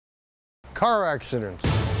car accidents,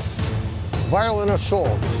 violent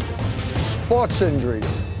assaults, sports injuries,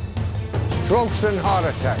 strokes and heart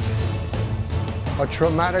attacks. A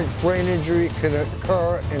traumatic brain injury can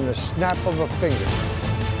occur in the snap of a finger.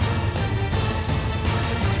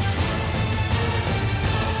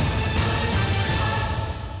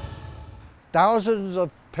 Thousands of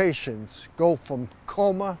patients go from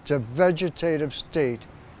coma to vegetative state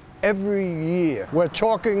every year. We're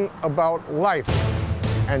talking about life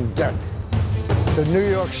and death. The New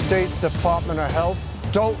York State Department of Health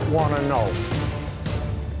don't want to know.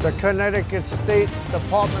 The Connecticut State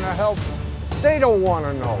Department of Health, they don't want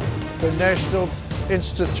to know. The National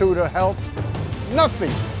Institute of Health,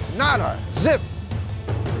 nothing, nada, zip.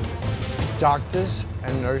 Doctors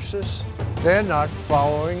and nurses, they're not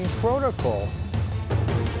following protocol.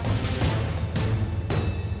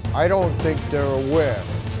 I don't think they're aware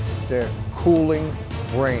they're cooling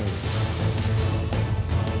brains.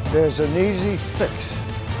 There's an easy fix,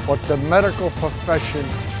 but the medical profession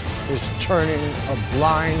is turning a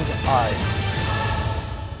blind eye.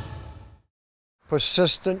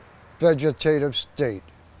 Persistent vegetative state.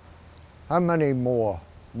 How many more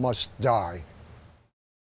must die?